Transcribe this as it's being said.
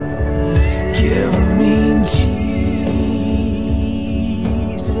Give me Jesus.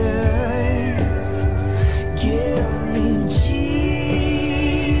 Give me Jesus.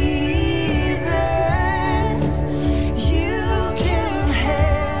 You can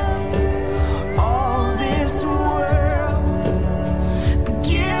have all this world, but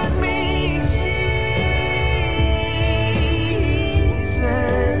give me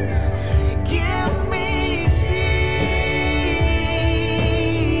Jesus. Give me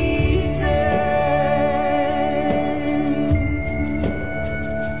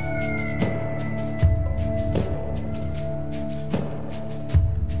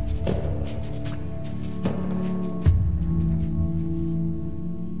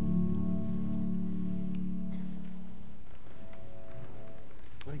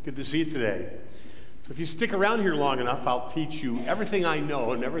Good to see you today. So if you stick around here long enough, I'll teach you everything I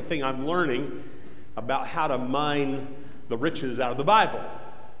know and everything I'm learning about how to mine the riches out of the Bible,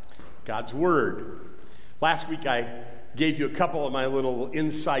 God's Word. Last week I gave you a couple of my little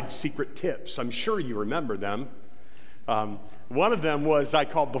inside secret tips. I'm sure you remember them. One of them was I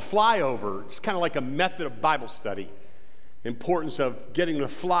called the flyover. It's kind of like a method of Bible study. Importance of getting the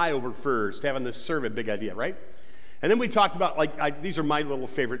flyover first, having the serve, a big idea, right? And then we talked about, these are my little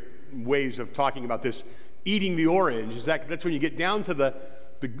favorite ways of talking about this, eating the orange. That's when you get down to the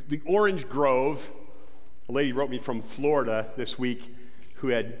orange grove. A lady wrote me from Florida this week who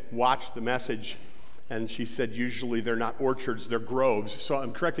had watched the message, and she said usually they're not orchards, they're groves. So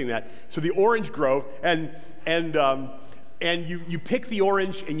I'm correcting that. So the orange grove, and you pick the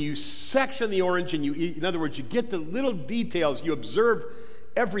orange and you section the orange, and you eat. In other words, you get the little details, you observe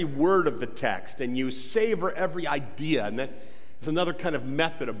every word of the text, and you savor every idea, and that is another kind of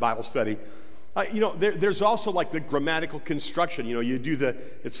method of Bible study. There's also like the grammatical construction. You do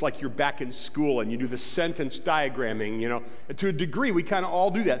it's like you're back in school, and you do the sentence diagramming. To a degree, we kind of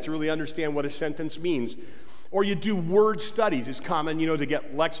all do that to really understand what a sentence means. Or you do word studies. It's common, to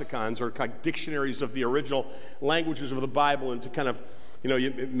get lexicons or kind of dictionaries of the original languages of the Bible, and to kind of,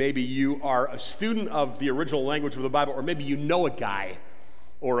 maybe you are a student of the original language of the Bible, or maybe you know a guy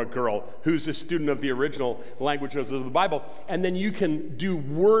or a girl who's a student of the original languages of the Bible, and then you can do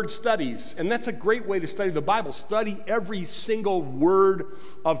word studies. And that's a great way to study the Bible. Study every single word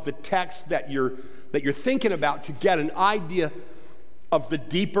of the text that you're thinking about to get an idea of the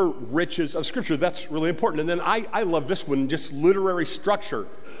deeper riches of Scripture. That's really important. And then I love this one, just literary structure.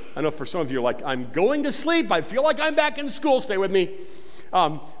 I know for some of you are like, I'm going to sleep. I feel like I'm back in school. Stay with me.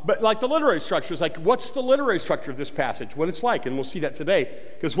 But like the literary structure is like, what's the literary structure of this passage? What it's like, and we'll see that today.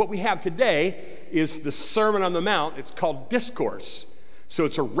 Because what we have today is the Sermon on the Mount. It's called discourse. So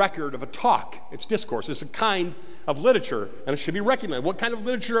it's a record of a talk. It's discourse. It's a kind of literature, and it should be recognized. What kind of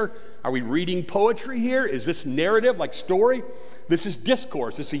literature? Are we reading poetry here? Is this narrative, like story? This is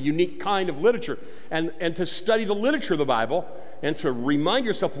discourse. It's a unique kind of literature. And to study the literature of the Bible and to remind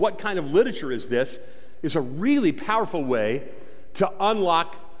yourself what kind of literature is this is a really powerful way to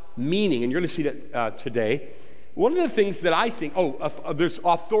unlock meaning, and you're going to see that today. One of the things that I think, there's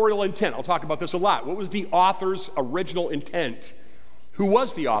authorial intent. I'll talk about this a lot. What was the author's original intent? Who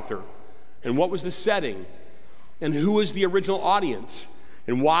was the author? And what was the setting? And who was the original audience?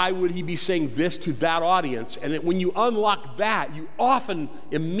 And why would he be saying this to that audience? And when you unlock that, you often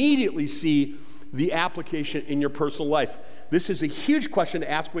immediately see the application in your personal life. This is a huge question to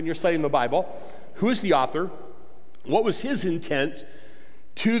ask when you're studying the Bible. Who is the author? What was his intent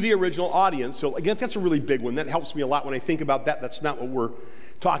to the original audience? So again, that's a really big one. That helps me a lot when I think about that. That's not what we're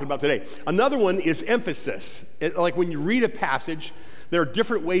talking about today. Another one is emphasis. Like when you read a passage, there are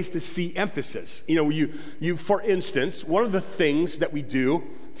different ways to see emphasis. You for instance, one of the things that we do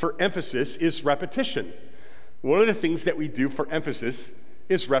for emphasis is repetition. One of the things that we do for emphasis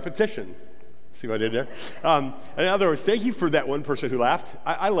is repetition. See what I did there? In other words, thank you for that one person who laughed.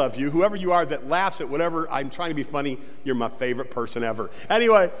 I love you. Whoever you are that laughs at whatever I'm trying to be funny, you're my favorite person ever.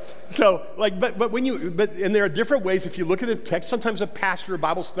 Anyway, so and there are different ways. If you look at a text, sometimes a pastor, a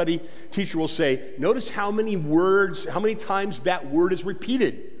Bible study teacher will say, notice how many times that word is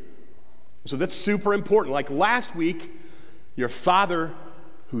repeated. So that's super important. Like last week, your Father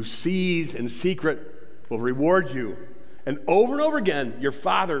who sees in secret will reward you. And over again, your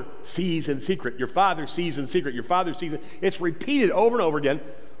Father sees in secret. Your Father sees in secret. Your Father sees in... It's repeated over and over again.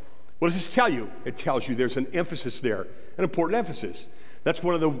 What does this tell you? It tells you there's an emphasis there, an important emphasis. That's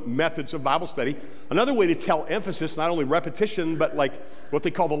one of the methods of Bible study. Another way to tell emphasis, not only repetition, but like what they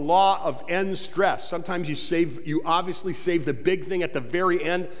call the law of end stress. Sometimes you obviously save the big thing at the very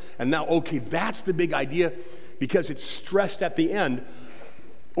end, and now, okay, that's the big idea because it's stressed at the end.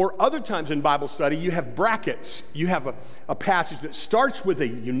 Or other times in Bible study, you have brackets. You have a passage that starts with a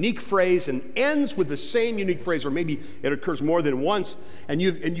unique phrase and ends with the same unique phrase, or maybe it occurs more than once, and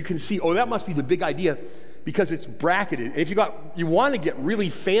you can see, oh, that must be the big idea because it's bracketed. And if you want to get really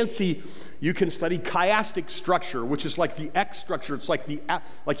fancy, you can study chiastic structure, which is like the X structure. It's like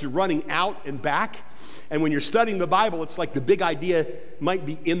like you're running out and back. And when you're studying the Bible, it's like the big idea might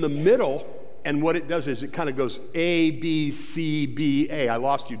be in the middle. And what it does is it kind of goes A, B, C, B, A. I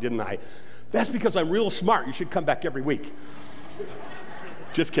lost you, didn't I? That's because I'm real smart. You should come back every week.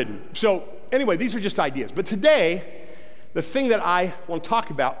 Just kidding. So anyway, these are just ideas. But today, the thing that I want to talk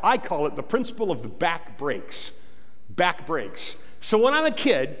about, I call it the principle of the back brakes. Back brakes. So when I'm a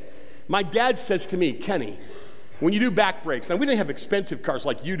kid, my dad says to me, Kenny, when you do back brakes, now we didn't have expensive cars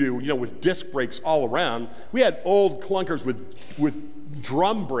like you do, with disc brakes all around. We had old clunkers with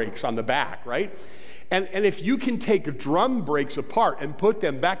drum brakes on the back, right? And if you can take drum brakes apart and put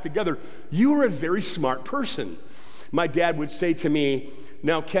them back together, you are a very smart person. My dad would say to me,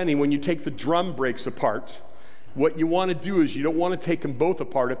 now, Kenny, when you take the drum brakes apart, what you want to do is you don't want to take them both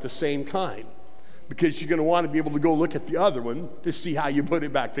apart at the same time because you're going to want to be able to go look at the other one to see how you put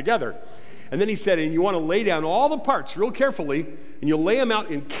it back together. And then he said, and you want to lay down all the parts real carefully, and you'll lay them out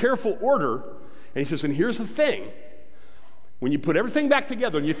in careful order. And he says, and here's the thing. When you put everything back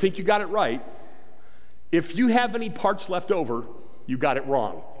together and you think you got it right, if you have any parts left over, you got it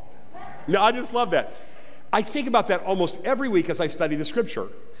wrong. Now, I just love that. I think about that almost every week as I study the scripture.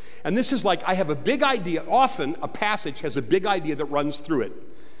 And this is like I have a big idea. Often a passage has a big idea that runs through it.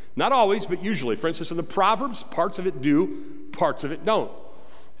 Not always, but usually. For instance, in the Proverbs, parts of it do, parts of it don't.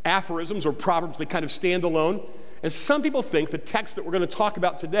 Aphorisms or proverbs, they kind of stand alone. And some people think the text that we're going to talk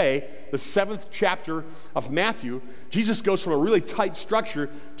about today, the 7th chapter of Matthew, Jesus goes from a really tight structure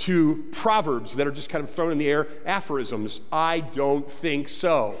to proverbs that are just kind of thrown in the air, aphorisms. I don't think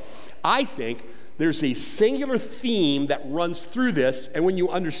so. I think there's a singular theme that runs through this, and when you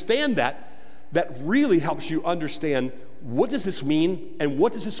understand that, that really helps you understand what does this mean, and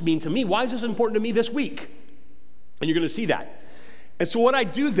what does this mean to me? Why is this important to me this week? And you're going to see that. And so what I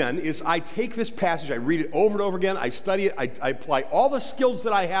do then is I take this passage, I read it over and over again, I study it, I apply all the skills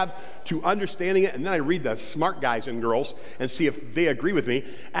that I have to understanding it, and then I read the smart guys and girls and see if they agree with me.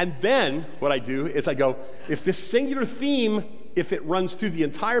 And then what I do is I go, if this singular theme, if it runs through the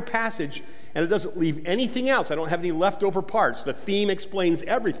entire passage and it doesn't leave anything else, I don't have any leftover parts, the theme explains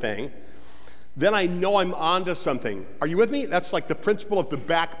everything, then I know I'm onto something. Are you with me? That's like the principle of the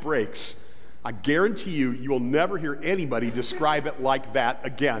back brakes. I guarantee you will never hear anybody describe it like that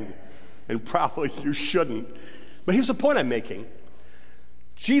again. And probably you shouldn't. But here's the point I'm making.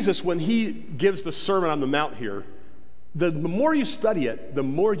 Jesus, when he gives the Sermon on the Mount here, the more you study it, the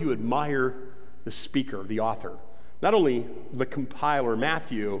more you admire the speaker, the author. Not only the compiler,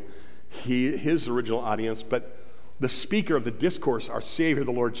 Matthew, his original audience, but the speaker of the discourse, our Savior,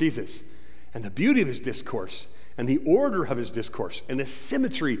 the Lord Jesus. And the beauty of his discourse, and the order of his discourse, and the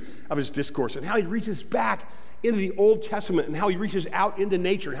symmetry of his discourse, and how he reaches back into the Old Testament, and how he reaches out into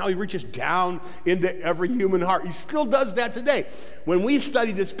nature, and how he reaches down into every human heart. He still does that today. When we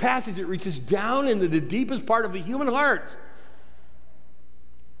study this passage, it reaches down into the deepest part of the human heart.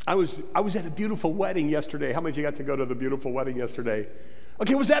 I was at a beautiful wedding yesterday. How many of you got to go to the beautiful wedding yesterday?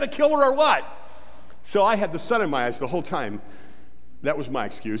 Okay, was that a killer or what? So I had the sun in my eyes the whole time. That was my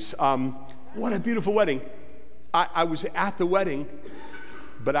excuse. What a beautiful wedding. I was at the wedding,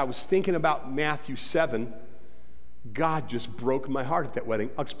 but I was thinking about Matthew 7. God just broke my heart at that wedding.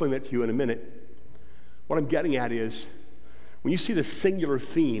 I'll explain that to you in a minute. What I'm getting at is, when you see the singular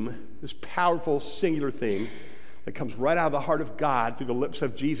theme, this powerful singular theme that comes right out of the heart of God through the lips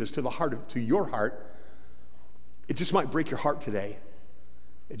of Jesus to your heart, it just might break your heart today.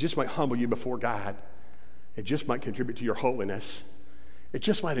 It just might humble you before God. It just might contribute to your holiness. It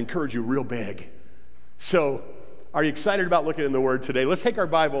just might encourage you real big. So, are you excited about looking in the Word today? Let's take our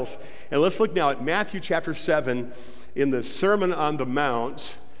Bibles and let's look now at Matthew chapter 7 in the Sermon on the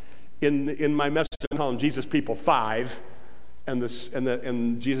Mount. In my message, I'm calling Jesus People 5,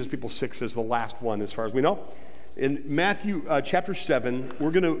 and Jesus People 6 is the last one as far as we know. In Matthew chapter 7,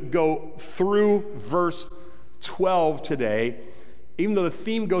 we're going to go through verse 12 today, even though the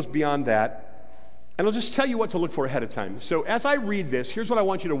theme goes beyond that. And I'll just tell you what to look for ahead of time. So as I read this, here's what I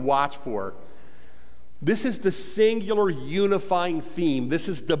want you to watch for. This is the singular unifying theme. This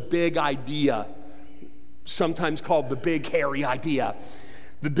is the big idea, sometimes called the big hairy idea.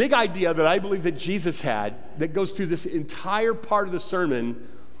 The big idea that I believe that Jesus had that goes through this entire part of the sermon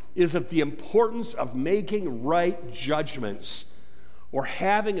is of the importance of making right judgments or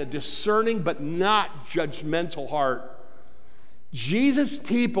having a discerning but not judgmental heart Jesus'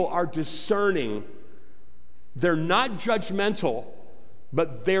 people are discerning. They're not judgmental,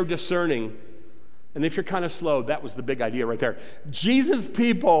 but they're discerning. And if you're kind of slow, that was the big idea right there. Jesus'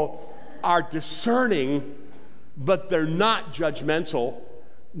 people are discerning, but they're not judgmental.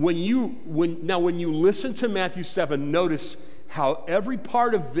 When you listen to Matthew 7, notice how every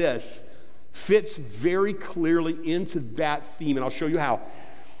part of this fits very clearly into that theme, and I'll show you how.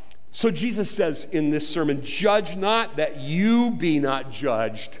 So Jesus says in this sermon, "Judge not that you be not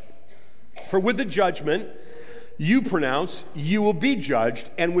judged. For with the judgment you pronounce, you will be judged,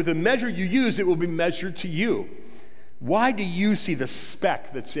 and with the measure you use, it will be measured to you. Why do you see the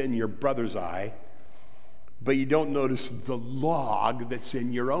speck that's in your brother's eye, but you don't notice the log that's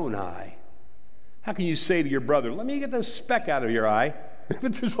in your own eye? How can you say to your brother, 'Let me get the speck out of your eye,'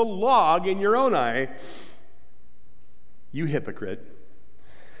 but there's a log in your own eye? You hypocrite.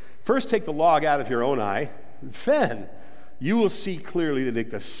 First take the log out of your own eye, then you will see clearly to take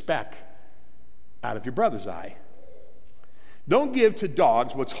the speck out of your brother's eye. Don't give to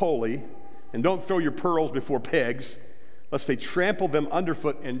dogs what's holy, and don't throw your pearls before pigs, lest they trample them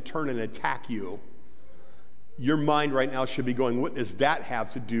underfoot and turn and attack you." Your mind right now should be going, what does that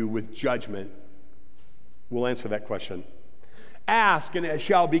have to do with judgment? We'll answer that question. Ask, and it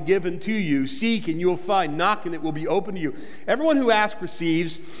shall be given to you. Seek, and you will find. Knock, and it will be open to you. Everyone who asks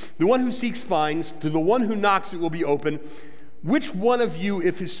receives. The one who seeks finds. To the one who knocks, it will be open. Which one of you,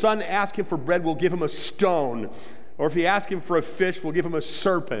 if his son asks him for bread, will give him a stone? Or if he asks him for a fish, will give him a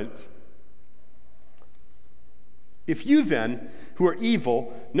serpent? If you then, who are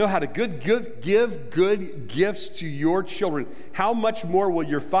evil, know how to give good gifts to your children, how much more will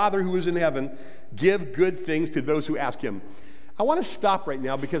your Father who is in heaven give good things to those who ask him? I want to stop right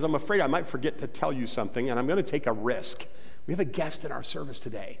now because I'm afraid I might forget to tell you something, and I'm going to take a risk. We have a guest in our service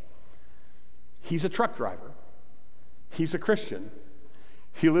today. He's a truck driver. He's a Christian.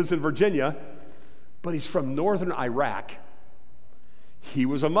 He lives in Virginia, but he's from northern Iraq. He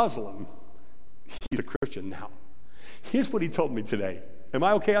was a Muslim. He's a Christian now. Here's what he told me today. Am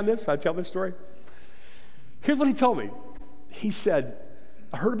I okay on this? Can I tell this story? Here's what he told me. He said,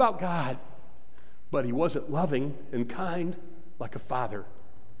 I heard about God, but he wasn't loving and kind like a father.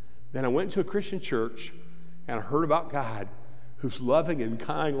 Then I went to a Christian church, and I heard about God, who's loving and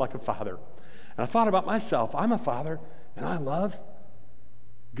kind like a father. And I thought about myself. I'm a father, and I love.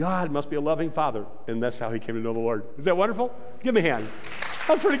 God must be a loving father. And that's how he came to know the Lord. Is that wonderful? Give me a hand.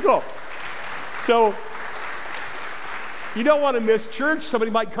 That's pretty cool. So, you don't want to miss church. Somebody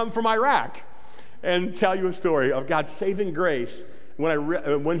might come from Iraq and tell you a story of God's saving grace.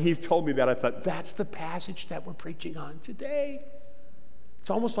 When he told me that, I thought, that's the passage that we're preaching on today.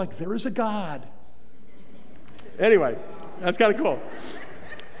 It's almost like there is a God. Anyway, that's kind of cool.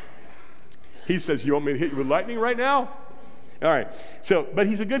 He says, you want me to hit you with lightning right now? All right. So, but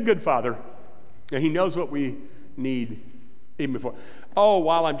he's a good father, and he knows what we need even before. Oh,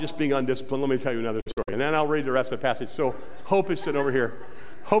 while I'm just being undisciplined, let me tell you another story, and then I'll read the rest of the passage. So Hope is sitting over here.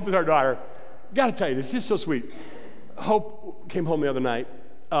 Hope is our daughter. Got to tell you, this is just so sweet. Hope came home the other night.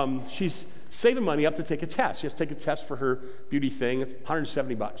 She's saving money up to take a test. She has to take a test for her beauty thing,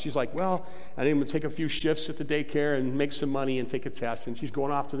 $170. She's like, well, I think I'm going to take a few shifts at the daycare and make some money and take a test. And she's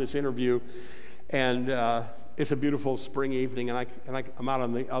going off to this interview, and it's a beautiful spring evening, and I'm out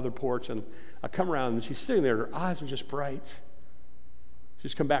on the other porch, and I come around, and she's sitting there. Her eyes are just bright.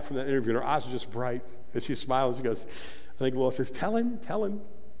 She's come back from that interview, and her eyes are just bright. And she smiles. She goes, I think Lois says, tell him.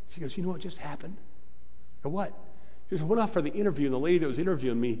 She goes, you know what just happened? Or what? She goes, I went off for the interview, and the lady that was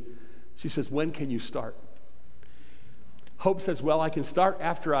interviewing me, she says, when can you start? Hope says, well, I can start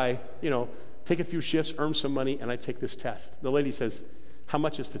after I, take a few shifts, earn some money, and I take this test. The lady says, how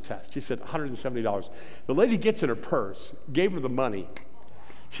much is the test? She said, $170. The lady gets in her purse, gave her the money.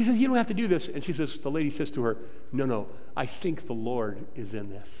 She says, you don't have to do this. And the lady says to her, no, I think the Lord is in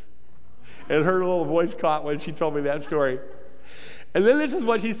this. And her little voice caught when she told me that story. And then this is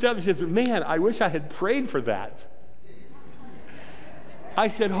what she said. She says, man, I wish I had prayed for that. I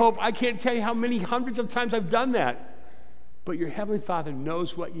said, Hope, I can't tell you how many hundreds of times I've done that. But your Heavenly Father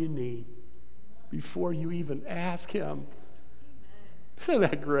knows what you need before you even ask Him. Isn't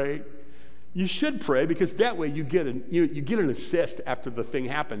that great? You should pray, because that way you get an assist after the thing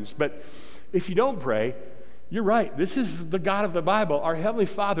happens. But if you don't pray, you're right. This is the God of the Bible. Our Heavenly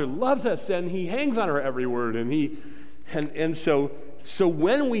Father loves us, and He hangs on our every word. And so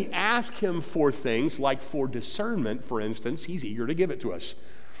when we ask Him for things, like for discernment, for instance, He's eager to give it to us.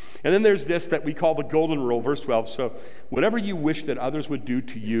 And then there's this that we call the golden rule, verse 12. So whatever you wish that others would do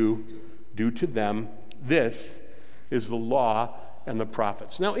to you, do to them. This is the law and the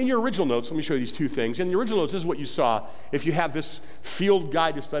prophets. Now, in your original notes, let me show you these two things. In the original notes, this is what you saw. If you have this field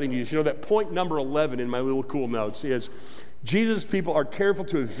guide to studying Jesus, you know that point number 11 in my little cool notes is Jesus' people are careful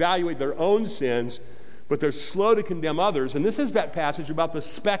to evaluate their own sins, but they're slow to condemn others. And this is that passage about the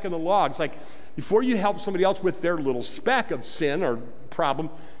speck and the log. It's like before you help somebody else with their little speck of sin or problem,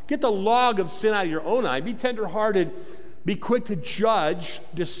 get the log of sin out of your own eye. Be tenderhearted. Be quick to judge,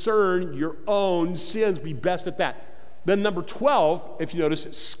 discern your own sins. Be best at that. Then number 12, if you notice,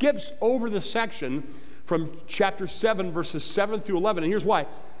 it skips over the section from chapter 7, verses 7 through 11. And here's why.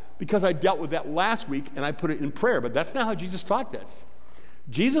 Because I dealt with that last week and I put it in prayer. But that's not how Jesus taught this.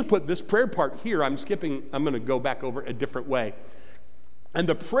 Jesus put this prayer part here. I'm going to go back over it a different way. And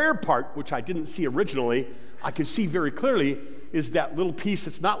the prayer part, which I didn't see originally, I could see very clearly, is that little piece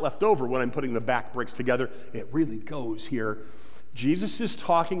that's not left over when I'm putting the back bricks together. It really goes here. Jesus is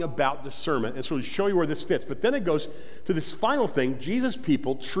talking about discernment, and so he'll show you where this fits. But then it goes to this final thing. Jesus'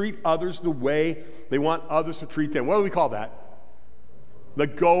 people treat others the way they want others to treat them. What do we call that? The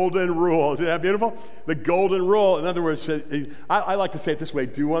golden rule. Isn't that beautiful? The golden rule. In other words, I like to say it this way.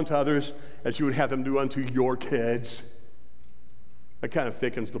 Do unto others as you would have them do unto your kids. That kind of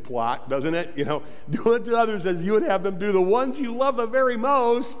thickens the plot, doesn't it? You know, do unto others as you would have them do the ones you love the very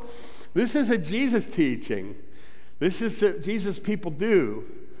most. This is a Jesus teaching. This is what Jesus people do.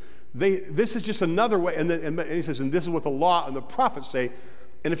 This is just another way. And he says, and this is what the law and the prophets say.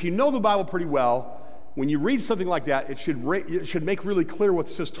 And if you know the Bible pretty well, when you read something like that, it should make really clear what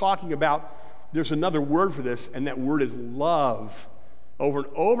this is talking about. There's another word for this, and that word is love. Over and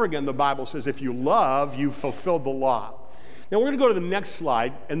over again, the Bible says, if you love, you fulfilled the law. Now, we're going to go to the next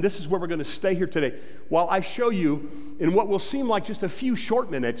slide, and this is where we're going to stay here today. While I show you, in what will seem like just a few short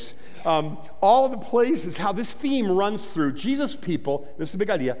minutes, all of the places, how this theme runs through. Jesus' people, this is the big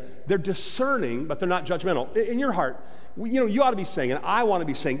idea, they're discerning, but they're not judgmental. In your heart, you ought to be saying, and I want to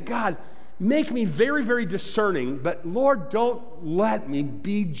be saying, God, make me very, very discerning, but Lord, don't let me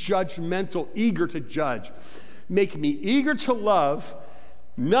be judgmental, eager to judge. Make me eager to love,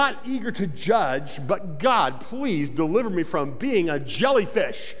 not eager to judge, but God, please deliver me from being a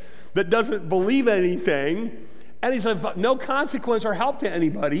jellyfish that doesn't believe anything, and he's of no consequence or help to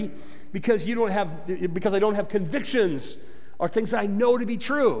anybody because I don't have convictions or things that I know to be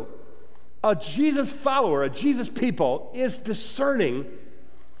true. A Jesus follower, a Jesus people is discerning,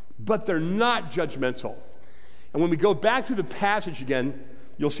 but they're not judgmental. And when we go back through the passage again,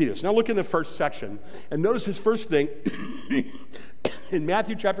 you'll see this. Now look in the first section, and notice his first thing. In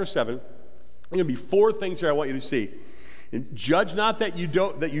Matthew chapter 7, there are going to be 4 things here I want you to see. And judge not that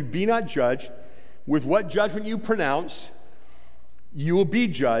you be not judged. With what judgment you pronounce, you will be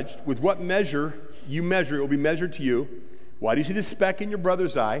judged. With what measure you measure, it will be measured to you. Why do you see the speck in your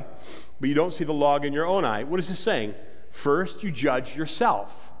brother's eye, but you don't see the log in your own eye? What is this saying? First, you judge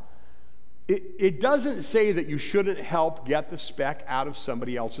yourself. It doesn't say that you shouldn't help get the speck out of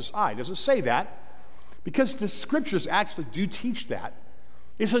somebody else's eye. It doesn't say that, because the scriptures actually do teach that.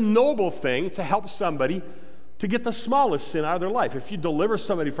 It's a noble thing to help somebody to get the smallest sin out of their life. If you deliver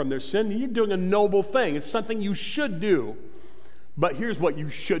somebody from their sin, you're doing a noble thing. It's something you should do. But here's what you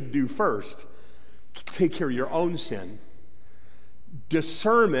should do first. Take care of your own sin.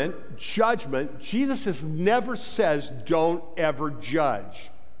 Discernment, judgment. Jesus never says don't ever judge.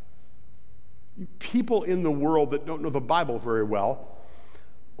 People in the world that don't know the Bible very well,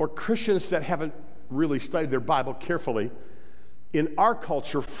 or Christians that haven't really studied their Bible carefully, in our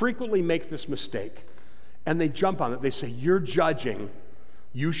culture frequently make this mistake. And they jump on it. They say, you're judging.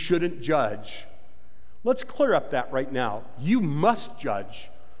 You shouldn't judge. Let's clear up that right now. You must judge.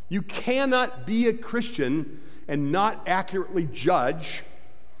 You cannot be a Christian and not accurately judge.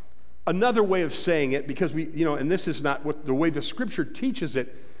 Another way of saying it, because and this is not what the way the scripture teaches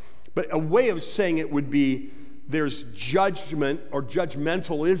it, but a way of saying it would be there's judgment or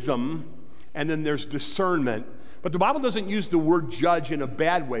judgmentalism, and then there's discernment. But the Bible doesn't use the word judge in a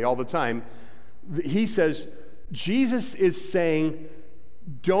bad way all the time. He says, Jesus is saying,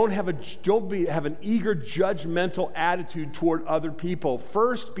 don't have an eager judgmental attitude toward other people.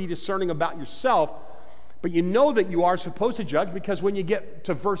 First, be discerning about yourself, but you know that you are supposed to judge, because when you get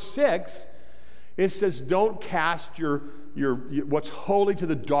to verse 6, it says, don't cast your what's holy to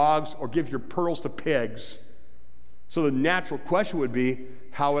the dogs or give your pearls to pigs. So the natural question would be,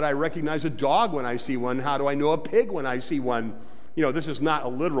 how would I recognize a dog when I see one? How do I know a pig when I see one? This is not a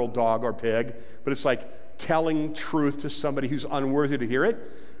literal dog or pig, but it's like telling truth to somebody who's unworthy to hear it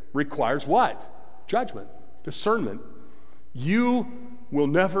requires what? Judgment, discernment. You will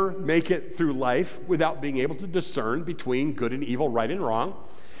never make it through life without being able to discern between good and evil, right and wrong.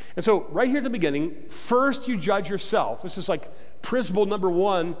 And so right here at the beginning, first you judge yourself. This is like principle number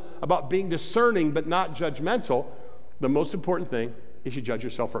 1 about being discerning but not judgmental. The most important thing is you judge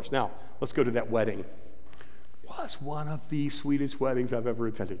yourself first. Now, let's go to that wedding. It was one of the sweetest weddings I've ever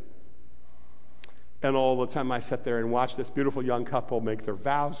attended. And all the time I sat there and watched this beautiful young couple make their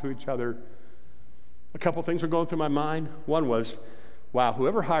vows to each other, a couple things were going through my mind. One was, wow,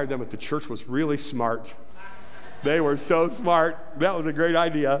 whoever hired them at the church was really smart. They were so smart. That was a great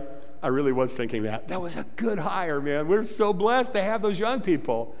idea. I really was thinking that. That was a good hire, man. We're so blessed to have those young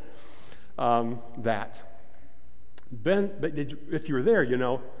people. But if you were there, you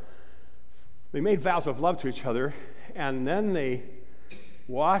know, they made vows of love to each other, and then they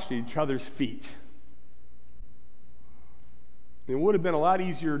washed each other's feet. It would have been a lot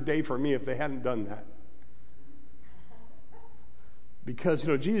easier day for me if they hadn't done that. Because, you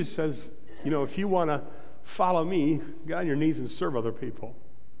know, Jesus says, you know, if you want to follow me, get on your knees and serve other people.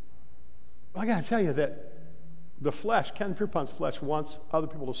 I got to tell you that the flesh, Ken Pierpont's flesh, wants other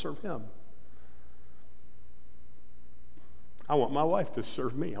people to serve him. I want my wife to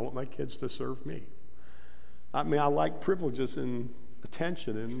serve me. I want my kids to serve me. I mean, I like privileges and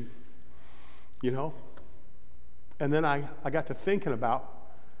attention and, you know. And then I got to thinking about,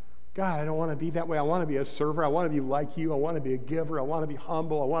 God, I don't want to be that way. I want to be a server. I want to be like you. I want to be a giver. I want to be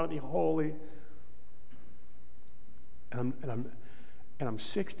humble. I want to be holy. And I'm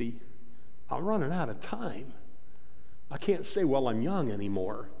 60. I'm running out of time. I can't say, well, I'm young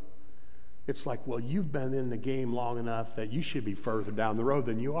anymore. It's like, well, you've been in the game long enough that you should be further down the road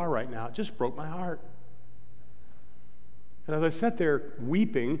than you are right now. It just broke my heart. And as I sat there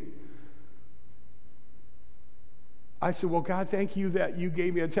weeping, I said, well, God, thank you that you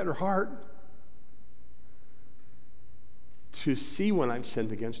gave me a tender heart to see when I've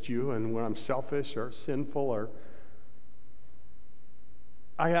sinned against you and when I'm selfish or sinful. Or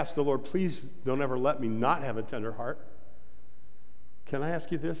I asked the Lord, please don't ever let me not have a tender heart. Can I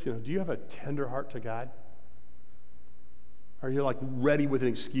ask you this? You know, do you have a tender heart to God? Are you like ready with an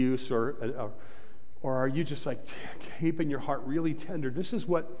excuse, or are you just like keeping your heart really tender? This is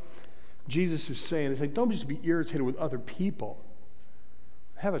what Jesus is saying. He's like, don't just be irritated with other people.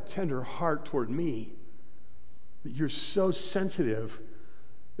 Have a tender heart toward me. That you're so sensitive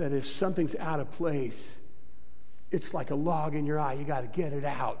that if something's out of place, it's like a log in your eye. You got to get it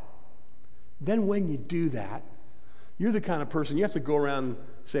out. Then when you do that, you're the kind of person, you have to go around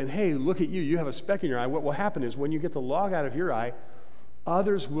saying, hey, look at you. You have a speck in your eye. What will happen is when you get the log out of your eye,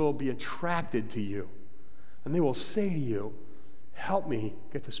 others will be attracted to you. And they will say to you, help me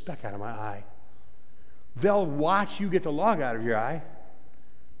get the speck out of my eye. They'll watch you get the log out of your eye.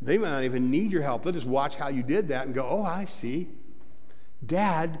 They might not even need your help. They'll just watch how you did that and go, oh, I see.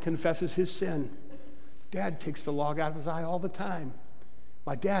 Dad confesses his sin. Dad takes the log out of his eye all the time.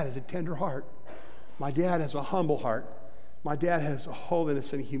 My dad has a tender heart. My dad has a humble heart. My dad has a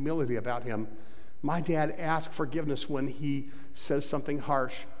holiness and humility about him. My dad asks forgiveness when he says something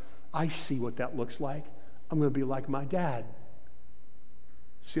harsh. I see what that looks like. I'm going to be like my dad.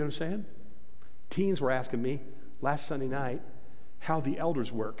 See what I'm saying? Teens were asking me last Sunday night how the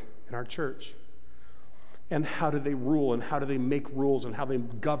elders work in our church. And how do they rule, and how do they make rules, and how they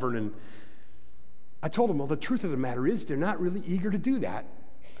govern. And I told them, well, the truth of the matter is they're not really eager to do that.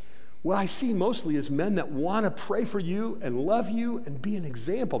 What I see mostly is men that want to pray for you and love you and be an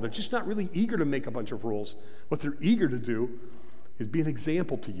example. They're just not really eager to make a bunch of rules. What they're eager to do is be an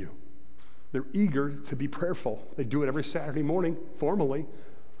example to you. They're eager to be prayerful. They do it every Saturday morning, formally.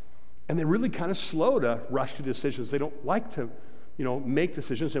 And they're really kind of slow to rush to decisions. They don't like to, you know, make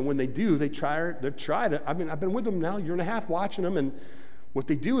decisions. And when they do, they try to, I mean, I've been with them now a year and a half watching them. And what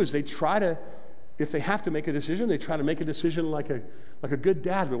they do is they try to, if they have to make a decision, they try to make a decision like a good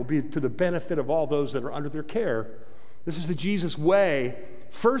dad that will be to the benefit of all those that are under their care. This is the Jesus way.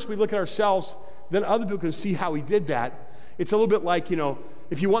 First, we look at ourselves, then other people can see how he did that. It's a little bit like, you know,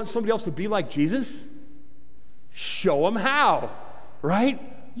 if you want somebody else to be like Jesus, show them how, right?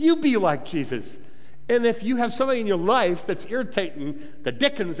 You be like Jesus. And if you have somebody in your life that's irritating the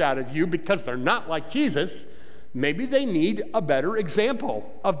dickens out of you because they're not like Jesus, maybe they need a better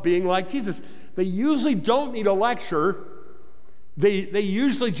example of being like Jesus. They usually don't need a lecture. They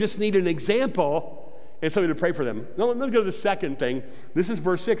usually just need an example and somebody to pray for them. Now, let me go to the second thing. This is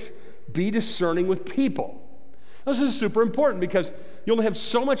verse 6. Be discerning with people. This is super important because you only have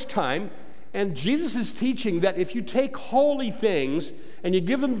so much time, and Jesus is teaching that if you take holy things and you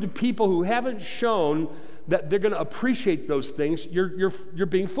give them to people who haven't shown that they're going to appreciate those things, you're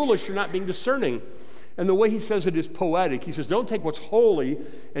being foolish. You're not being discerning. And the way he says it is poetic. He says, don't take what's holy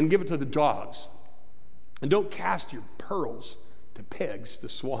and give it to the dogs. And don't cast your pearls to pigs, to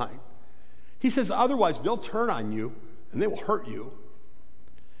swine. He says, otherwise they'll turn on you and they will hurt you.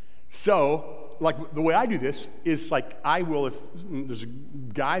 So, like the way I do this is like I will, if there's a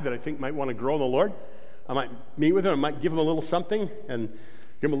guy that I think might want to grow in the Lord, I might meet with him, I might give him a little something and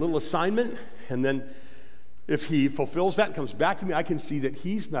give him a little assignment, and then if he fulfills that and comes back to me, I can see that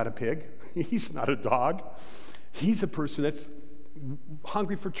he's not a pig, he's not a dog, he's a person that's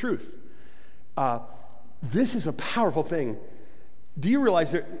hungry for truth. This is a powerful thing. Do you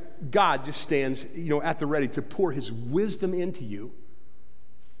realize that God just stands, at the ready to pour his wisdom into you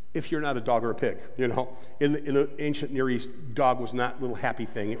if you're not a dog or a pig, In the ancient Near East, dog was not a little happy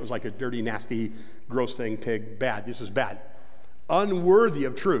thing. It was like a dirty, nasty, gross thing, pig, bad. This is bad. Unworthy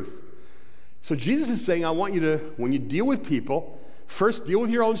of truth. So Jesus is saying, I want you to, when you deal with people, first deal with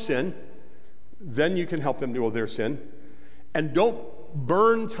your own sin, then you can help them deal with their sin, and don't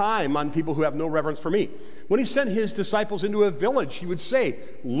burn time on people who have no reverence for me. When he sent his disciples into a village, he would say,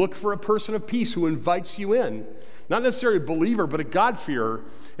 look for a person of peace who invites you in. Not necessarily a believer, but a God-fearer.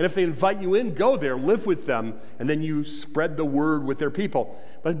 And if they invite you in, go there, live with them, and then you spread the word with their people.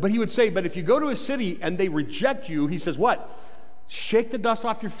 But he would say, but if you go to a city and they reject you, he says what? Shake the dust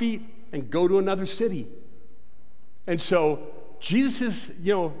off your feet and go to another city. And so Jesus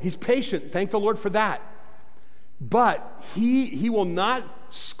is, he's patient. Thank the Lord for that. But he will not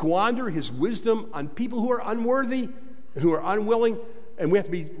squander his wisdom on people who are unworthy and who are unwilling, and we have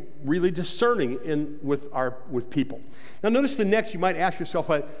to be really discerning with people. Now notice the next, you might ask yourself,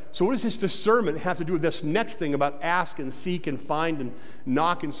 so what does this discernment have to do with this next thing about ask and seek and find and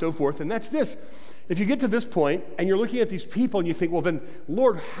knock and so forth? And that's this. If you get to this point and you're looking at these people and you think, well then,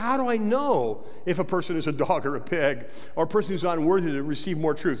 Lord, how do I know if a person is a dog or a pig or a person who's unworthy to receive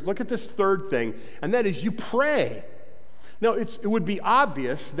more truth? Look at this third thing, and that is you pray. Now, it would be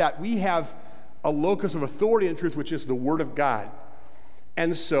obvious that we have a locus of authority and truth, which is the Word of God.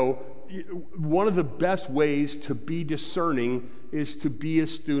 And so one of the best ways to be discerning is to be a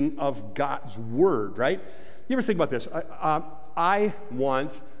student of God's Word, right? You ever think about this? I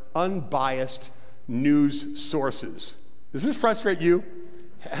want unbiased news sources. Does this frustrate you?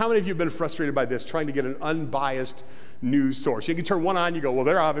 How many of you have been frustrated by this, trying to get an unbiased news source? You can turn one on, you go, well,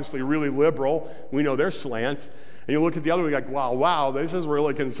 they're obviously really liberal. We know they're slant. And you look at the other one, you're like, wow, this is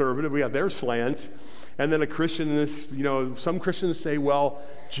really conservative. We have their slant. And then a Christian is, some Christians say, well,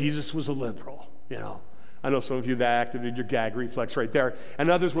 Jesus was a liberal, I know some of you that activated your gag reflex right there.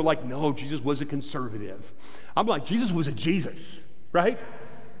 And others were like, no, Jesus was a conservative. I'm like, Jesus was a Jesus, right?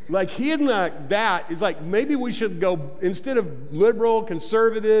 Like, he and that is like, maybe we should go, instead of liberal,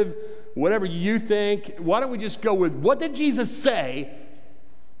 conservative, whatever you think, why don't we just go with, what did Jesus say?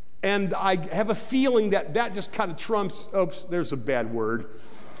 And I have a feeling that just kind of trumps, oops, there's a bad word.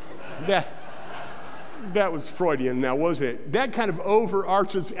 That was Freudian now, wasn't it? That kind of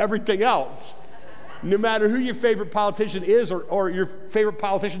overarches everything else. No matter who your favorite politician is or your favorite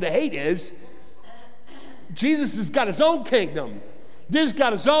politician to hate is, Jesus has got his own kingdom. Jesus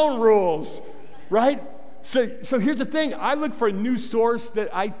got his own rules, right? So here's the thing. I look for a news source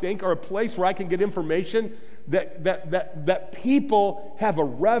that I think, or a place where I can get information that people have a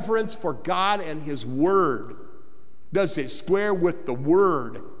reverence for God and his Word. Does it square with the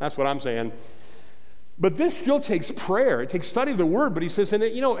Word? That's what I'm saying. But this still takes prayer. It takes study of the Word. But he says,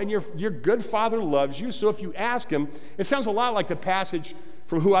 and your good Father loves you. So if you ask him, it sounds a lot like the passage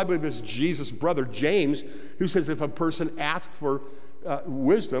from who I believe is Jesus' brother James, who says if a person asks for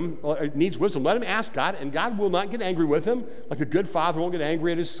wisdom, needs wisdom, let him ask God, and God will not get angry with him, like a good father won't get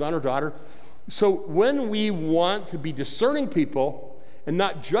angry at his son or daughter. So when we want to be discerning people and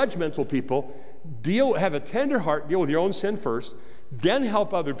not judgmental people, have a tender heart, deal with your own sin first, then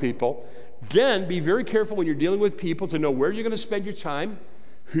help other people, then be very careful when you're dealing with people to know where you're going to spend your time,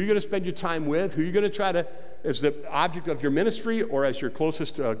 who you're going to spend your time with, who you're going to try to, as the object of your ministry or as your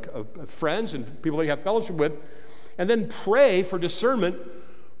closest friends and people that you have fellowship with, and then pray for discernment,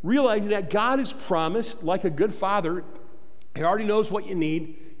 realizing that God has promised, like a good father, he already knows what you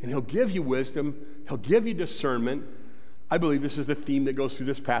need, and he'll give you wisdom, he'll give you discernment. I believe this is the theme that goes through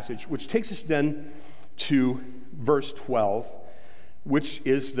this passage, which takes us then to verse 12, which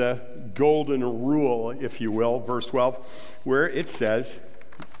is the golden rule, if you will, verse 12, where it says,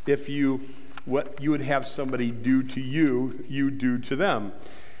 what you would have somebody do to you, you do to them.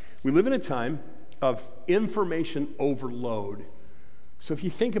 We live in a time of information overload. So if you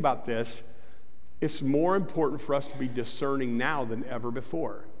think about this, it's more important for us to be discerning now than ever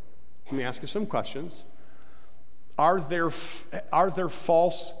before. Let me ask you some questions. Are there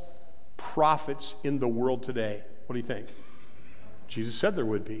false prophets in the world today? What do you think? Jesus said there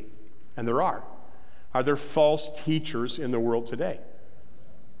would be, and there are. Are there false teachers in the world today?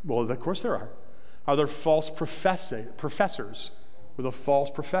 Well, of course there are. Are there false professors with a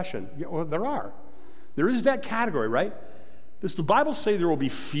false profession? Yeah, well, there are. There is that category, right? Does the Bible say there will be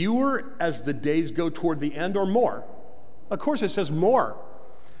fewer as the days go toward the end, or more? Of course it says more.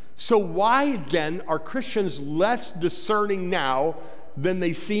 So why then are Christians less discerning now than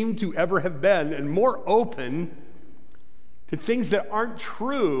they seem to ever have been, and more open to things that aren't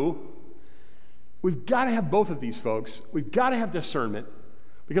true? We've got to have both of these, folks. We've got to have discernment,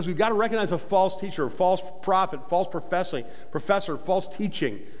 because we've got to recognize a false teacher, a false prophet, false professor, false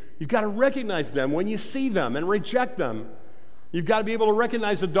teaching. You've got to recognize them when you see them and reject them. You've got to be able to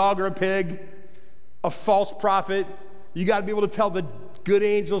recognize a dog or a pig, a false prophet. You've got to be able to tell the good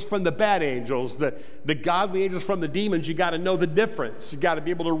angels from the bad angels, the godly angels from the demons. You've got to know the difference. You've got to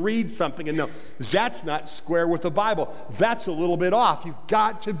be able to read something and know that's not square with the Bible. That's a little bit off. You've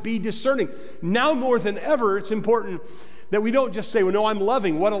got to be discerning. Now more than ever, it's important that we don't just say, well, no, I'm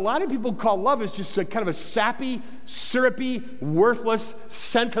loving. What a lot of people call love is just a kind of a sappy, syrupy, worthless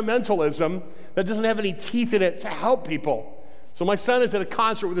sentimentalism that doesn't have any teeth in it to help people. So my son is at a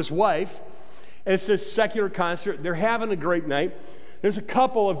concert with his wife, and it's a secular concert. They're having a great night. There's a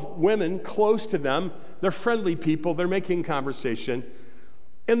couple of women close to them. They're friendly people. They're making conversation.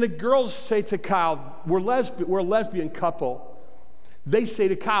 And the girls say to Kyle, we're a lesbian couple. They say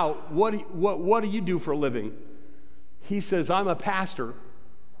to Kyle, what do you do for a living? He says, I'm a pastor.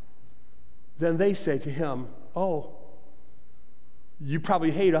 Then they say to him, oh, you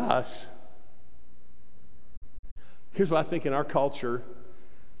probably hate us. Here's what I think in our culture,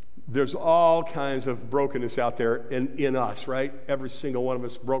 there's all kinds of brokenness out there in us, right? Every single one of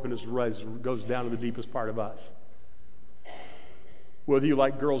us, brokenness goes down to the deepest part of us. Whether you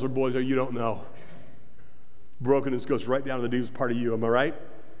like girls or boys or you don't know, brokenness goes right down to the deepest part of you, am I right?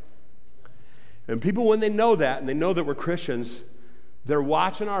 And people, when they know that, and they know that we're Christians, they're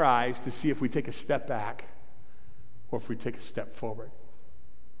watching our eyes to see if we take a step back or if we take a step forward.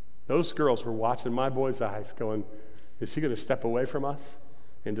 Those girls were watching my boy's eyes going, is he going to step away from us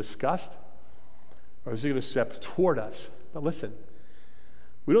in disgust? Or is he going to step toward us? Now listen,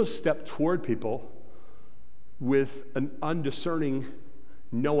 we don't step toward people with an undiscerning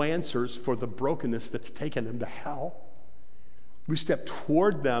no answers for the brokenness that's taken them to hell. We step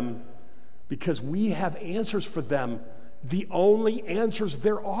toward them because we have answers for them, the only answers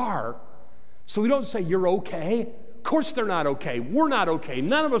there are. So we don't say, you're okay. Of course they're not okay. We're not okay.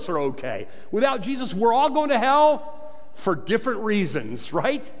 None of us are okay. Without Jesus, we're all going to hell for different reasons,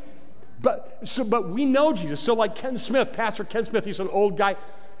 right? But we know Jesus. So like Ken Smith, Pastor Ken Smith, he's an old guy.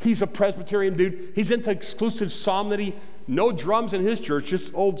 He's a Presbyterian dude. He's into exclusive psalmody. No drums in his church,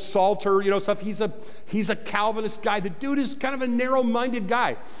 just old Psalter, stuff. He's a Calvinist guy. The dude is kind of a narrow-minded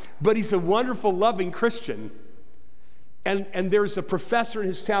guy, but he's a wonderful, loving Christian. And there's a professor in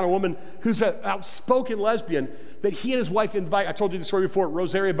his town, a woman who's an outspoken lesbian, that he and his wife invite. I told you the story before.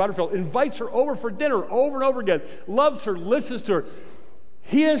 Rosaria Butterfield invites her over for dinner over and over again, loves her, listens to her.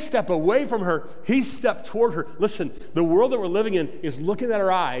 He didn't step away from her. He stepped toward her. Listen, the world that we're living in is looking at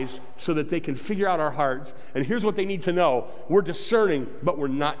our eyes so that they can figure out our hearts. And here's what they need to know. We're discerning, but we're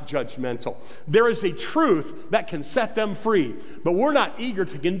not judgmental. There is a truth that can set them free, but we're not eager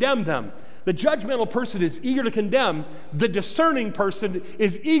to condemn them. The judgmental person is eager to condemn. The discerning person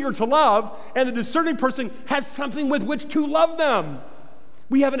is eager to love, and the discerning person has something with which to love them.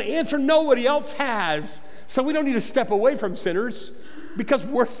 We have an answer nobody else has. So we don't need to step away from sinners. Because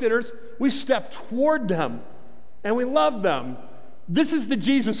we're sinners, we step toward them and we love them. This is the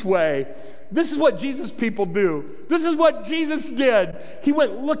Jesus way. This is what Jesus people do. This is what Jesus did. He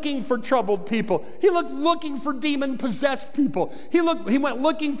went looking for troubled people. He went looking for demon-possessed people. He went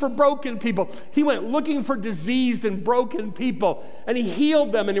looking for broken people. He went looking for diseased and broken people. And he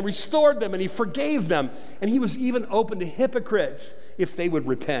healed them and he restored them and he forgave them. And he was even open to hypocrites if they would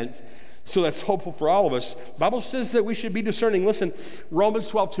repent. So that's hopeful for all of us. The Bible says that we should be discerning. Listen, Romans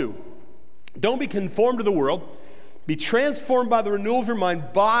 12:2. Don't be conformed to the world. Be transformed by the renewal of your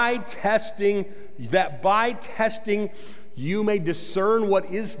mind by testing you may discern what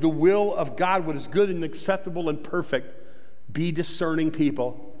is the will of God, what is good and acceptable and perfect. Be discerning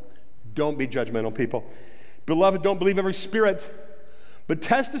people. Don't be judgmental people. Beloved, don't believe every spirit, but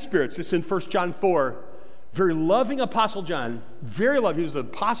test the spirits. It's in 1 John 4. Very loving Apostle John, very loving. He was the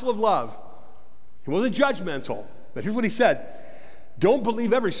apostle of love. He wasn't judgmental, but here's what he said. Don't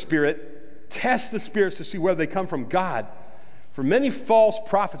believe every spirit. Test the spirits to see whether they come from God. For many false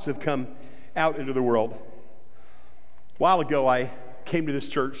prophets have come out into the world. A while ago, I came to this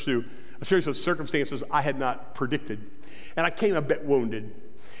church through a series of circumstances I had not predicted. And I came a bit wounded.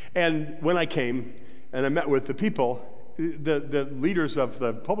 And when I came, and I met with the people, the leaders of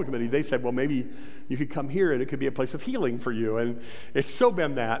the public committee, they said, well, maybe you could come here and it could be a place of healing for you. And it's so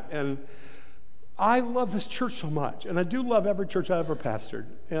been that. And I love this church so much. And I do love every church I ever pastored.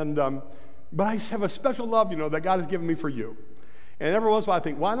 And but I have a special love, that God has given me for you. And every once in a while I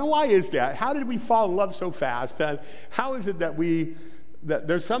think, why is that? How did we fall in love so fast? And how is it that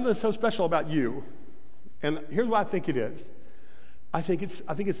there's something that's so special about you? And here's what I think it is. I think it's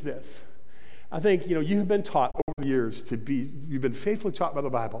this. I think, you have been taught over the years you've been faithfully taught by the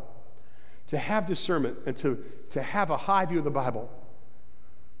Bible, to have discernment and to have a high view of the Bible.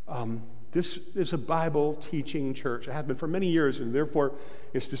 This is a Bible teaching church. It has been for many years, and therefore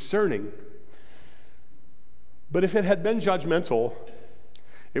it's discerning. But if it had been judgmental,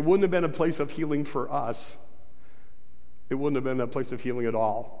 it wouldn't have been a place of healing for us. It wouldn't have been a place of healing at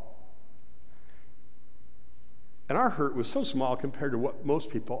all. And our hurt was so small compared to what most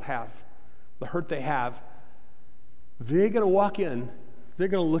people have. The hurt they have, they're going to walk in, they're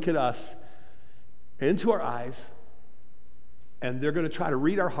going to look at us into our eyes, and they're going to try to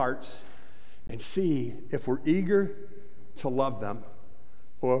read our hearts and see if we're eager to love them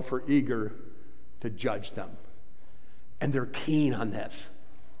or if we're eager to judge them. And they're keen on this.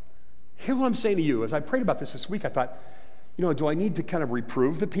 Here's what I'm saying to you. As I prayed about this week, I thought, do I need to kind of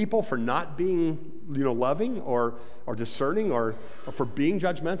reprove the people for not being, loving or discerning or for being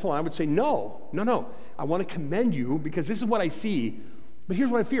judgmental? And I would say, no. I want to commend you because this is what I see. But here's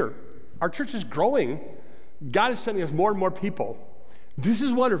what I fear. Our church is growing. God is sending us more and more people. This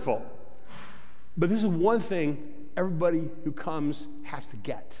is wonderful. But this is one thing everybody who comes has to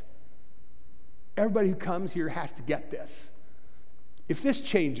get. Everybody who comes here has to get this. If this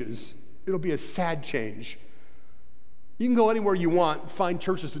changes, it'll be a sad change. You can go anywhere you want, find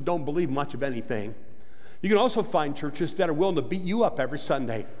churches that don't believe much of anything. You can also find churches that are willing to beat you up every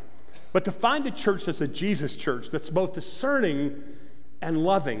Sunday. But to find a church that's a Jesus church, that's both discerning and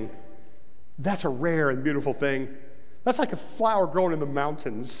loving, that's a rare and beautiful thing. That's like a flower growing in the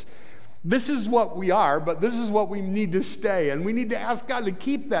mountains. This is what we are, but this is what we need to stay. And we need to ask God to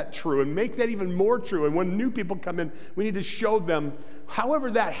keep that true and make that even more true. And when new people come in, we need to show them, however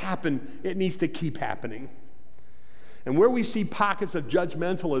that happened, it needs to keep happening. And where we see pockets of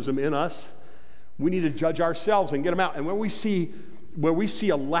judgmentalism in us, we need to judge ourselves and get them out. And where we see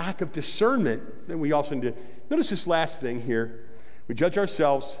a lack of discernment, then we also need to, notice this last thing here. We judge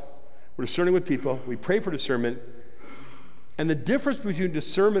ourselves, we're discerning with people, we pray for discernment. And the difference between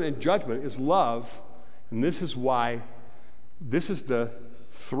discernment and judgment is love. And this is the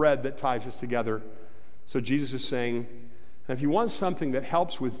thread that ties us together. So Jesus is saying, if you want something that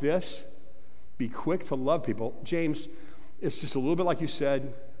helps with this, be quick to love people. James, it's just a little bit like you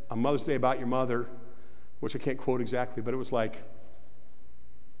said on Mother's Day about your mother, which I can't quote exactly, but it was like,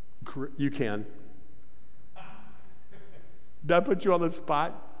 you can. Did I put you on the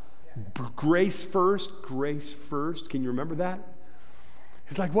spot? Grace first. Can you remember that?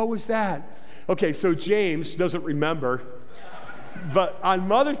 It's like, what was that? Okay, so James doesn't remember. But on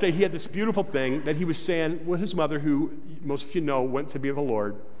Mother's Day, he had this beautiful thing that he was saying with his mother, who most of you know went to be with the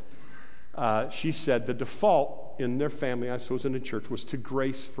Lord. She said the default in their family, I suppose in the church, was to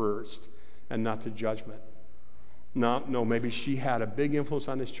grace first and not to judgment. No, maybe she had a big influence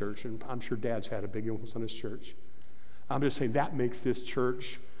on this church, and I'm sure Dad's had a big influence on this church. I'm just saying that makes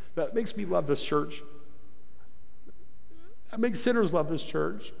me love this church. That makes sinners love this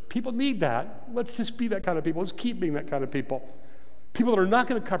church. People need that. Let's just be that kind of people. Let's keep being that kind of people. People that are not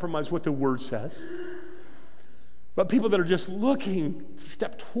going to compromise what the Word says, but people that are just looking to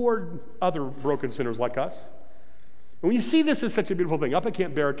step toward other broken sinners like us. And when you see this as such a beautiful thing, up at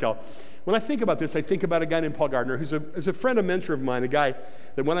Camp Barrackell, when I think about this, I think about a guy named Paul Gardner, who's a friend, a mentor of mine, a guy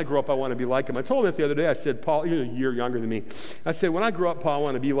that when I grow up, I want to be like him. I told him that the other day. I said, Paul, you're a year younger than me. I said, when I grow up, Paul, I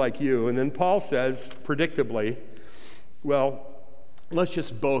want to be like you. And then Paul says, predictably, well, let's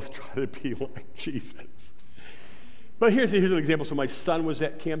just both try to be like Jesus. But here's an example. So my son was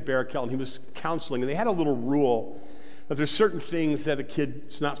at Camp Barrackell, and he was counseling, and they had a little rule that there's certain things that a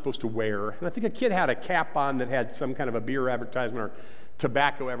kid's not supposed to wear. And I think a kid had a cap on that had some kind of a beer advertisement or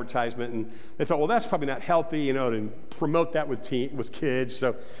tobacco advertisement, and they thought, well, that's probably not healthy, to promote that with kids.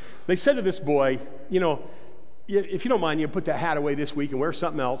 So they said to this boy, if you don't mind, you put that hat away this week and wear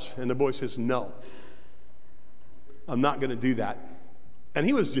something else. And the boy says, no, I'm not going to do that. And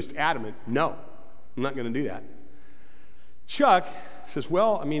he was just adamant, no, I'm not going to do that. Chuck says,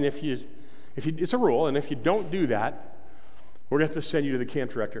 well, I mean, if you, it's a rule, and if you don't do that, we're going to have to send you to the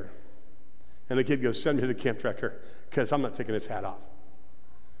camp director. And the kid goes, send me to the camp director, because I'm not taking his hat off.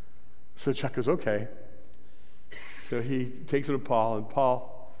 So Chuck goes, okay. So he takes him to Paul, and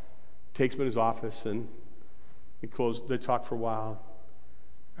Paul Takes him in his office, and they talk for a while.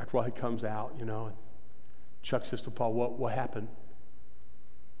 After a while, he comes out, and Chuck says to Paul, what happened?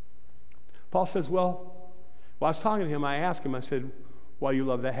 Paul says, while I was talking to him, I asked him, I said, why do you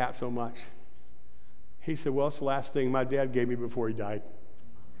love that hat so much? He said, well, it's the last thing my dad gave me before he died,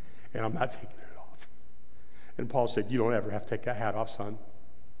 and I'm not taking it off. And Paul said, you don't ever have to take that hat off, son.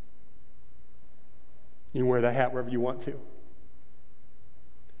 You can wear that hat wherever you want to.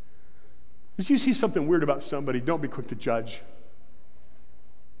 If you see something weird about somebody, don't be quick to judge.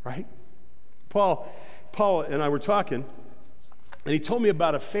 Right? Paul and I were talking, and he told me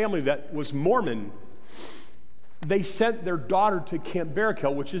about a family that was Mormon. They sent their daughter to Camp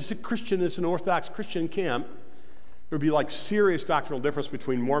Barakel, which is an Orthodox Christian camp. There would be like serious doctrinal difference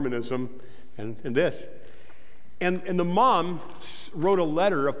between Mormonism and this. And the mom wrote a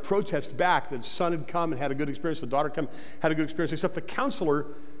letter of protest back that the son had come and had a good experience, the daughter come, had a good experience, except the counselor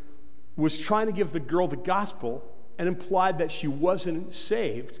was trying to give the girl the gospel and implied that she wasn't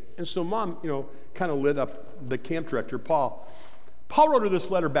saved. And so mom, kind of lit up the camp director, Paul. Paul wrote her this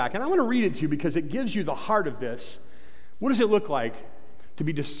letter back, and I want to read it to you because it gives you the heart of this. What does it look like to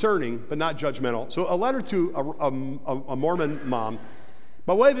be discerning but not judgmental? So a letter to a Mormon mom.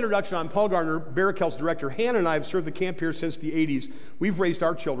 By way of introduction, I'm Paul Gardner, Barakel's director. Hannah and I have served the camp here since the 80s. We've raised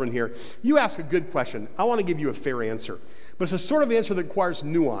our children here. You ask a good question. I want to give you a fair answer. But it's a sort of answer that requires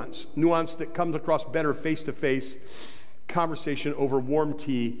nuance that comes across better face-to-face conversation over warm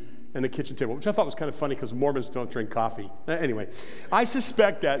tea and the kitchen table, which I thought was kind of funny because Mormons don't drink coffee. Anyway, I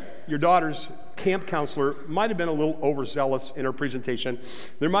suspect that your daughter's camp counselor might have been a little overzealous in her presentation.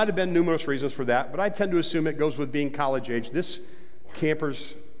 There might have been numerous reasons for that, but I tend to assume it goes with being college age. This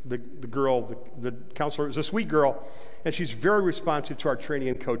camper's, the counselor is a sweet girl, and she's very responsive to our training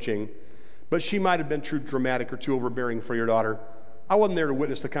and coaching, but she might have been too dramatic or too overbearing for your daughter. I wasn't there to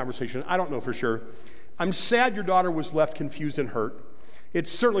witness the conversation. I don't know for sure. I'm sad your daughter was left confused and hurt. It's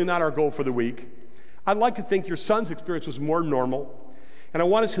certainly not our goal for the week. I'd like to think your son's experience was more normal, and I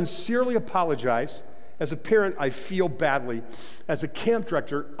want to sincerely apologize. As a parent, I feel badly. As a camp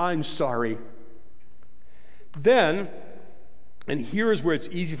director, I'm sorry. Then, and here is where it's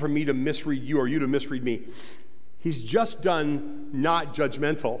easy for me to misread you or you to misread me. He's just done not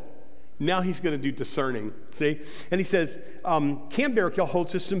judgmental. Now he's going to do discerning, see? And he says, Camp Barakel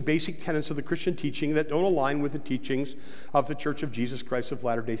holds to some basic tenets of the Christian teaching that don't align with the teachings of the Church of Jesus Christ of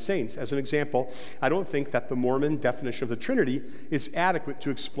Latter-day Saints. As an example, I don't think that the Mormon definition of the Trinity is adequate to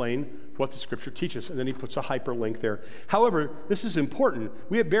explain what the Scripture teaches. And then he puts a hyperlink there. However, this is important.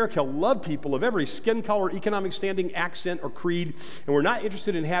 We at Barakel love people of every skin color, economic standing, accent, or creed, and we're not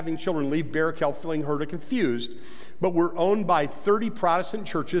interested in having children leave Barakel feeling hurt or confused. But we're owned by 30 Protestant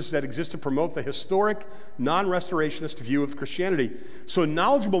churches that exist to promote the historic, non-restorationist view of Christianity. So a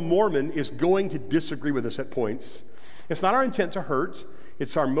knowledgeable Mormon is going to disagree with us at points. It's not our intent to hurt.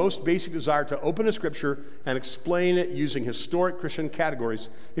 It's our most basic desire to open a Scripture and explain it using historic Christian categories.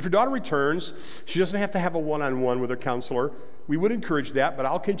 If your daughter returns, she doesn't have to have a one-on-one with her counselor. We would encourage that, but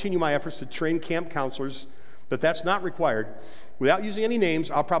I'll continue my efforts to train camp counselors, but that's not required. Without using any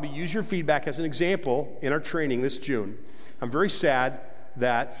names, I'll probably use your feedback as an example in our training this June. I'm very sad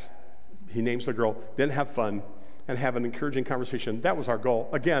that he names the girl, didn't have fun and have an encouraging conversation. That was our goal.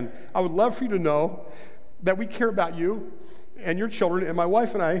 Again, I would love for you to know that we care about you and your children, and my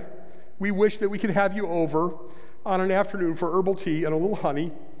wife and I, we wish that we could have you over on an afternoon for herbal tea and a little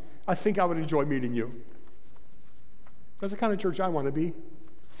honey. I think I would enjoy meeting you. That's the kind of church I want to be.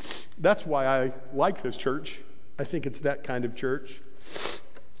 That's why I like this church. I think it's that kind of church.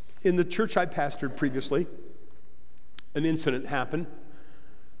 In the church I pastored previously, an incident happened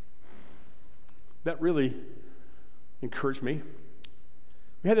that really encouraged me.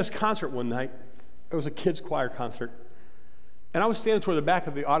 We had this concert one night. It was a kids' choir concert. And I was standing toward the back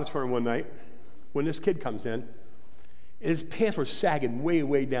of the auditorium one night when this kid comes in, and his pants were sagging way,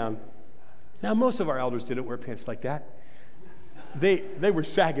 way down. Now, most of our elders didn't wear pants like that. They were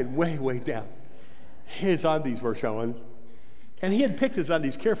sagging way, way down. His undies were showing. And he had picked his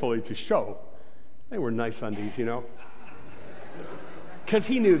undies carefully to show. They were nice undies, because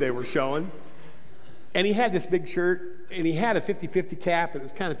he knew they were showing. And he had this big shirt, and he had a 50-50 cap, and it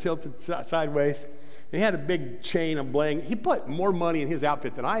was kind of tilted sideways. And he had a big chain of bling. He put more money in his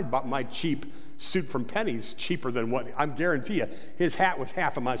outfit than I had bought my cheap suit from Penny's, cheaper than what, I guarantee you, his hat was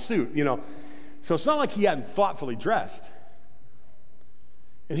half of my suit, So it's not like he hadn't thoughtfully dressed.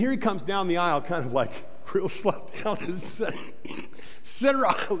 And here he comes down the aisle, kind of like real slow down to the center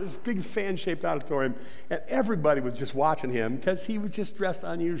aisle, this big fan-shaped auditorium, and everybody was just watching him because he was just dressed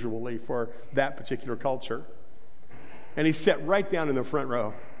unusually for that particular culture. And he sat right down in the front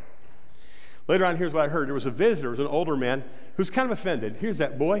row. Later on, here's what I heard. There was a visitor, it was an older man, who's kind of offended. Here's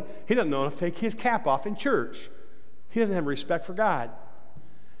that boy. He doesn't know enough to take his cap off in church. He doesn't have respect for God.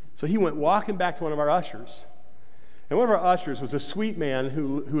 So he went walking back to one of our ushers. And one of our ushers was a sweet man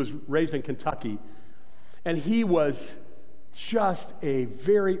who was raised in Kentucky. And he was just a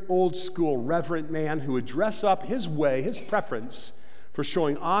very old school, reverent man who would dress up his way. His preference for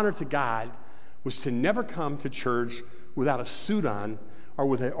showing honor to God was to never come to church without a suit on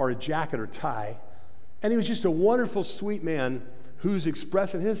or a jacket or tie. And he was just a wonderful, sweet man who's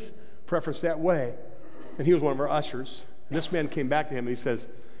expressing his preference that way. And he was one of our ushers. And this man came back to him and he says,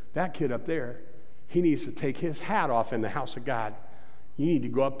 that kid up there, he needs to take his hat off in the house of God. You need to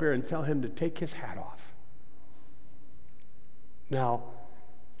go up there and tell him to take his hat off. Now,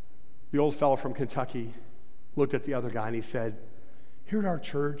 the old fellow from Kentucky looked at the other guy and he said, here at our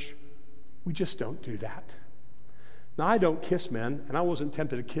church, we just don't do that. Now, I don't kiss men, and I wasn't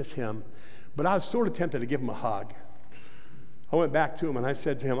tempted to kiss him, but I was sort of tempted to give him a hug. I went back to him and I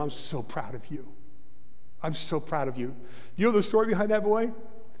said to him, I'm so proud of you. I'm so proud of you. You know the story behind that boy?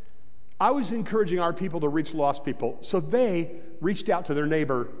 I was encouraging our people to reach lost people, so they reached out to their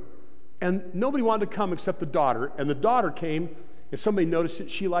neighbor, and nobody wanted to come except the daughter, and the daughter came, and somebody noticed that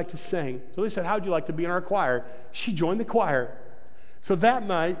she liked to sing. So they said, how'd you like to be in our choir? She joined the choir. So that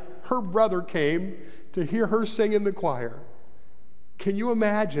night, her brother came to hear her sing in the choir. Can you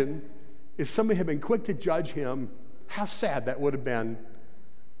imagine if somebody had been quick to judge him, how sad that would have been?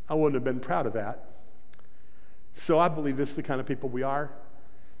 I wouldn't have been proud of that. So I believe this is the kind of people we are.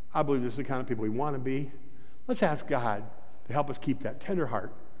 I believe this is the kind of people we want to be. Let's ask God to help us keep that tender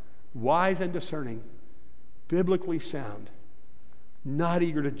heart, wise and discerning, biblically sound, not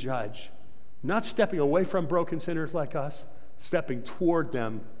eager to judge, not stepping away from broken sinners like us, stepping toward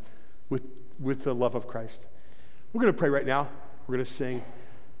them with the love of Christ. We're going to pray right now. We're going to sing.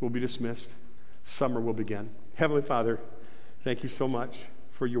 We'll be dismissed. Summer will begin. Heavenly Father, thank you so much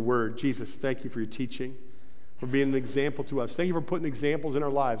for your word. Jesus, thank you for your teaching, for being an example to us. Thank you for putting examples in our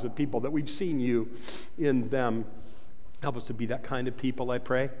lives of people that we've seen you in them. Help us to be that kind of people, I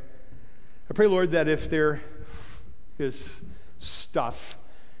pray. I pray, Lord, that if there is stuff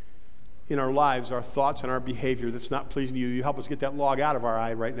in our lives, our thoughts and our behavior that's not pleasing to you, you help us get that log out of our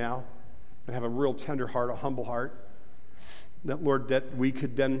eye right now and have a real tender heart, a humble heart, that, Lord, that we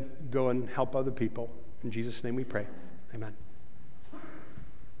could then go and help other people. In Jesus' name we pray. Amen.